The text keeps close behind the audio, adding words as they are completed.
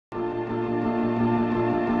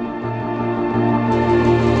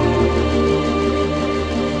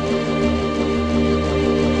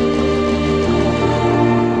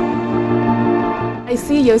I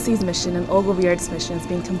see Yoxi's mission and OgilvyEarth's mission as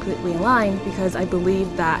being completely aligned because I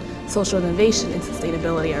believe that social innovation and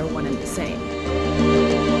sustainability are one and the same.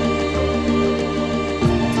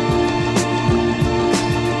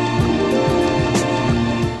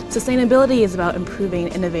 Sustainability is about improving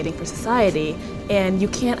and innovating for society, and you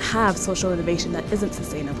can't have social innovation that isn't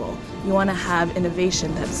sustainable. You want to have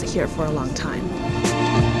innovation that's here for a long time.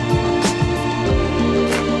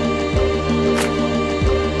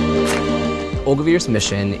 OgilvyEarth's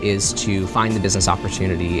mission is to find the business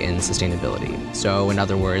opportunity in sustainability. So in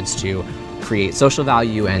other words, to create social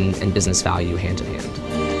value and business value hand in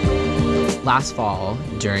hand. Last fall,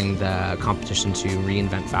 during the competition to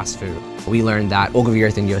reinvent fast food, we learned that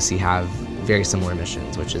OgilvyEarth and Yoxi have very similar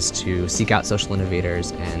missions, which is to seek out social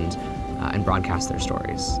innovators and broadcast their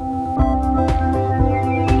stories.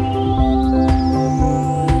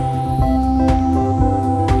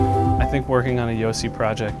 I think working on a Yoxi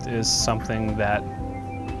project is something that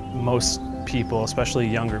most people, especially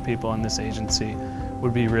younger people in this agency,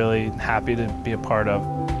 would be really happy to be a part of.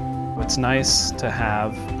 It's nice to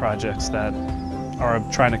have projects that are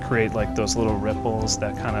trying to create like those little ripples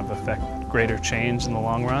that kind of affect greater change in the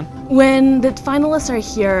long run. When the finalists are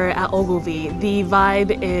here at Ogilvy, the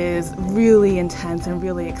vibe is really intense and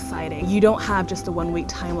really exciting. You don't have just a one-week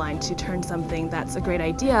timeline to turn something that's a great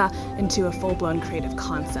idea into a full-blown creative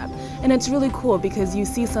concept. And it's really cool because you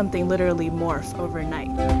see something literally morph overnight.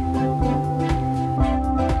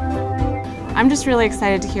 I'm just really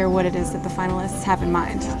excited to hear what it is that the finalists have in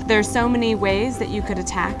mind. There's so many ways that you could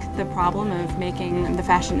attack the problem of making the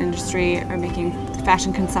fashion industry or making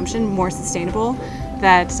fashion consumption more sustainable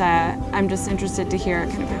that I'm just interested to hear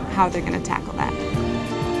kind of how they're going to tackle that.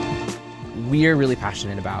 We're really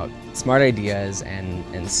passionate about smart ideas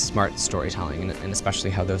and smart storytelling, and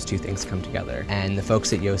especially how those two things come together. And the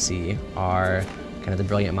folks at Yoxi are kind of the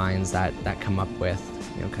brilliant minds that come up with,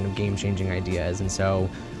 you know, kind of game-changing ideas. And so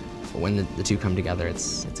when the two come together,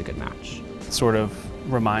 it's a good match. It sort of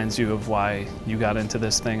reminds you of why you got into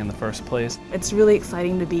this thing in the first place. It's really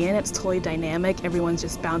exciting to be in. It's totally dynamic. Everyone's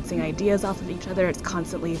just bouncing ideas off of each other. It's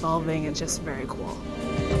constantly evolving. It's just very cool.